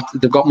don't know.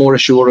 They've got more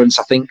assurance.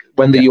 I think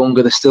when they're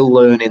younger, they're still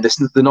learning.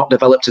 They're not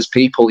developed as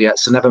people yet.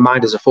 So never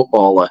mind as a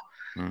footballer.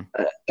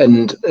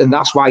 And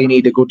that's why you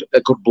need a good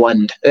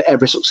blend. At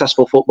every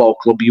successful football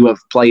club, you have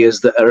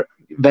players that are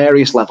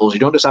various levels. You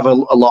don't just have a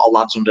lot of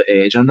lads under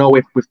age. I know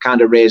we've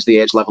kind of raised the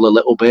age level a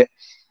little bit,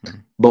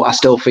 but I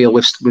still feel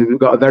we've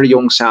got a very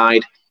young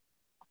side,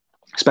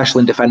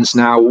 especially in defence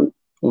now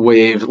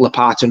with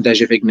Lapata and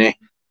Deja Vigny,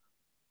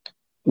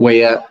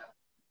 where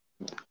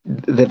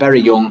they're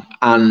very young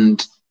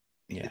and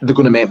they're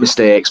going to make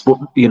mistakes. But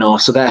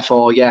so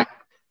therefore,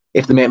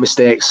 if they make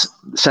mistakes,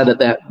 say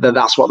that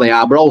that's what they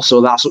are. But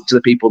also, that's up to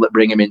the people that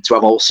bring them in to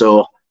have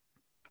also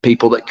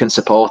people that can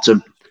support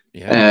them.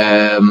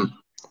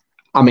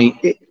 I mean,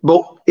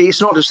 but it's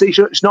not just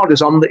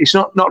on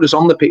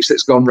the pitch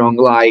that's gone wrong.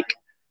 Like,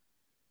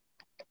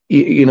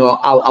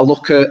 I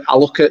look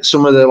at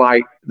some of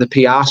the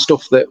PR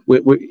stuff that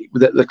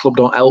that the club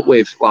don't help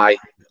with, like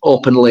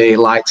openly,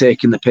 like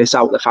taking the piss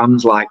out of the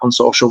fans, like on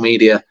social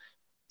media.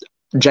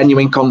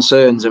 Genuine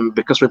concerns, and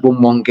because we've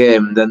won one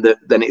game, then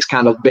it's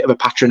kind of a bit of a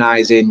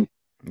patronising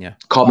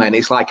comment.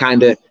 It's like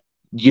kind of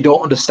you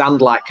don't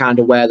understand like kind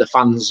of where the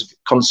fans'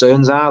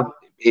 concerns are.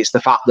 It's the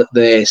fact that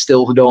they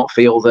still don't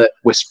feel that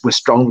we're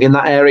strong in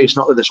that area. It's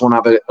not that they just want to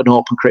have an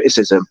open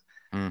criticism,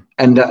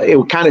 and it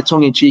was kind of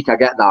tongue in cheek. I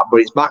get that, but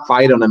it's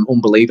backfired on them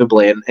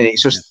unbelievably, and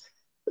it's just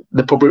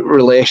the public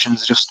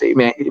relations. Just it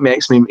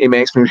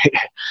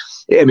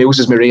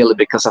amuses me really,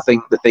 because I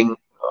think the thing.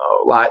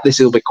 Like this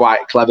will be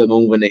quite a clever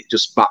move, and it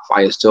just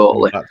backfires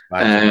totally.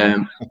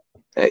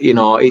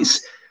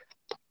 It's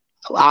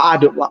I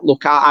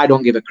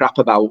don't give a crap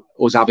about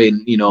us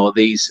having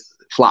these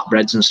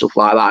flatbreads and stuff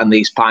like that, and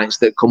these pints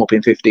that come up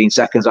in 15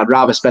 seconds. I'd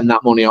rather spend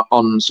that money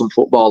on some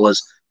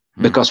footballers,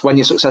 because when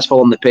you're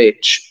successful on the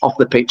pitch, off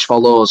the pitch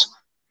follows.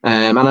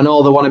 And I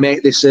know they want to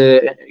make this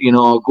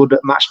good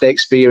match day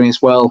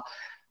experience. Well,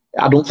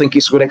 I don't think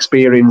it's a good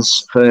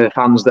experience for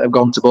fans that have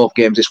gone to both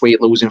games this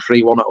week, losing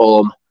 3-1 at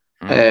home.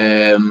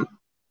 I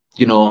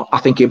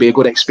think it'd be a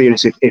good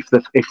experience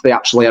if they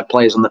actually had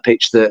players on the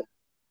pitch that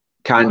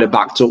kind of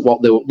backed up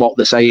what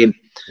they're saying.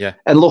 Yeah.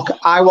 And look,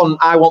 I want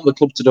the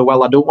club to do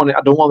well. I don't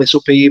want this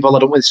upheaval. I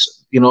don't want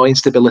this,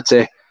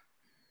 instability.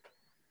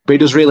 But it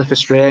does really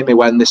frustrate me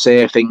when they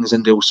say things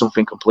and do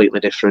something completely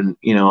different.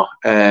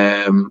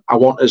 I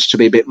want us to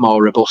be a bit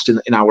more robust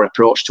in our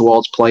approach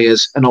towards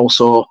players, and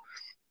also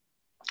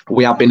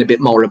we have been a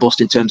bit more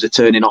robust in terms of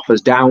turning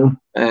offers down.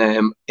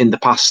 In the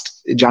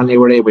past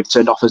January, we've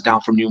turned offers down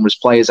from numerous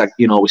players.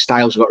 With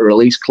Styles, we've got a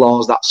release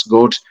clause. That's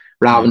good.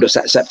 Rather than just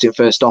accepting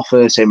first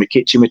offer, same with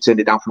Kitchen, we turned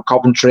it down from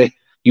Coventry.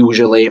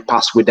 Usually,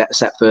 past we'd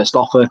accept first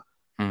offer.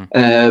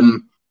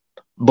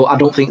 But I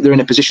don't think they're in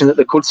a position that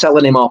they could sell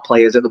any more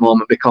players at the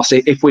moment, because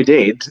if we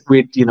did,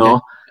 we'd,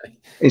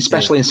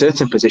 especially in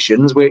certain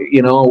positions,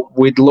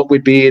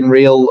 we'd be in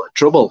real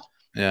trouble.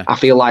 Yeah. I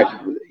feel like,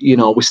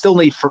 we still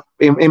need,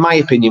 in my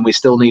opinion, we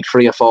still need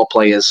 3 or 4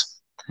 players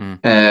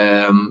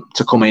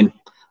to come in.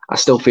 I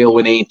still feel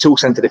we need 2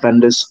 centre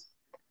defenders.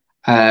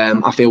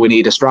 I feel we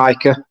need a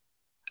striker.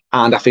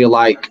 And I feel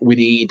like we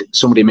need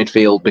somebody in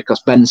midfield,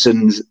 because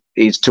Benson's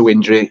is too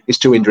injury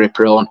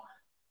prone.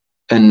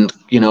 And,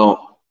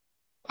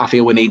 I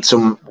feel we need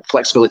some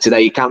flexibility there.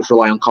 You can't just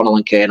rely on Connell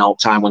and Kane all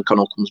the time when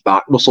Connell comes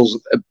back. Russell's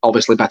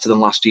obviously better than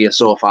last year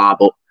so far,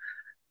 but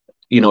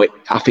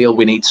I feel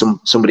we need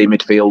somebody in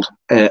midfield,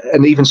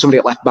 and even somebody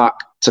at left back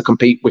to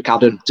compete with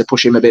Goddard, to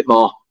push him a bit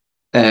more,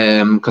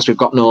 because we've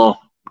got no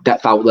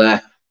depth out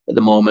there at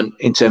the moment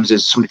in terms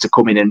of somebody to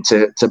come in and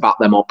to back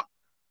them up.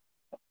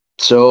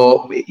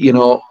 So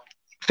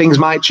things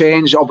might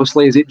change.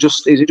 Obviously, is it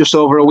just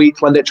over a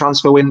week when the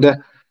transfer window?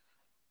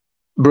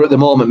 But at the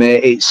moment,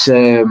 mate,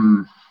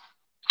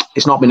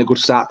 it's not been a good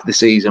start to the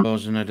season.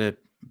 And had a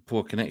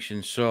poor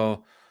connection.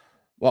 So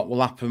what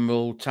will happen?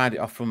 We'll tide it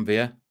off from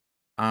there,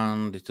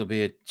 and it'll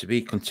be to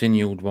be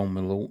continued when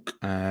we look,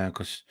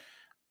 because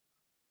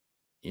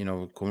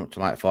we're coming up to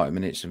like 40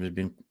 minutes, and there's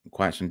been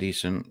quite some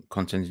decent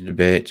content and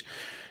debate.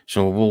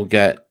 So we'll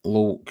get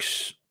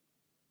Luke's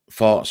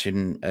thoughts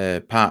in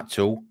part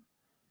 2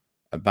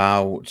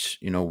 about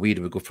where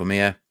do we go from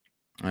here,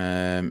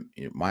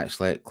 white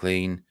slate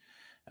clean,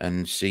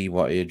 and see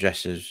what he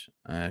addresses,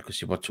 because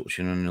he was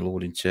touching and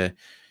alluding to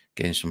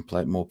getting some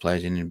more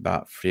players in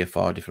about 3 or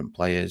 4 different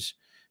players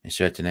in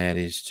certain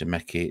areas to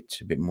make it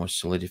a bit more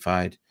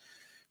solidified.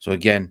 So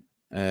again,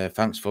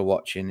 thanks for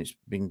watching. It's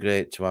been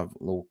great to have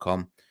Luke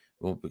on.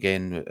 We'll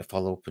begin a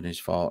follow-up on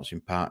his thoughts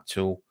in part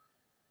 2.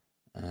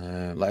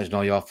 Let us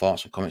know your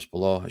thoughts and comments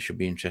below. It should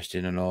be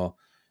interesting. I know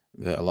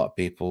that a lot of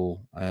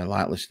people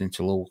like listening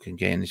to Luke and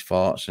getting his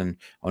thoughts and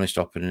honest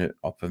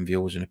open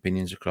views and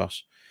opinions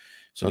across.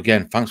 So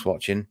again, thanks for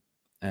watching.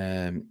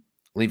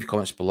 Leave your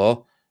comments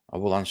below. I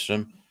will answer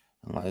them,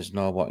 and let us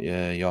know what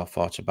your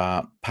thoughts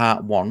about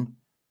part 1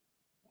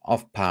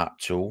 of part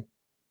 2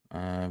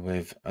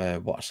 with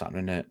what's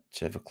happening at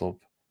the club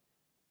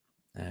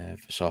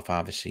so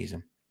far this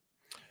season.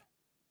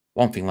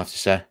 One thing left to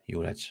say,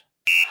 you Reds.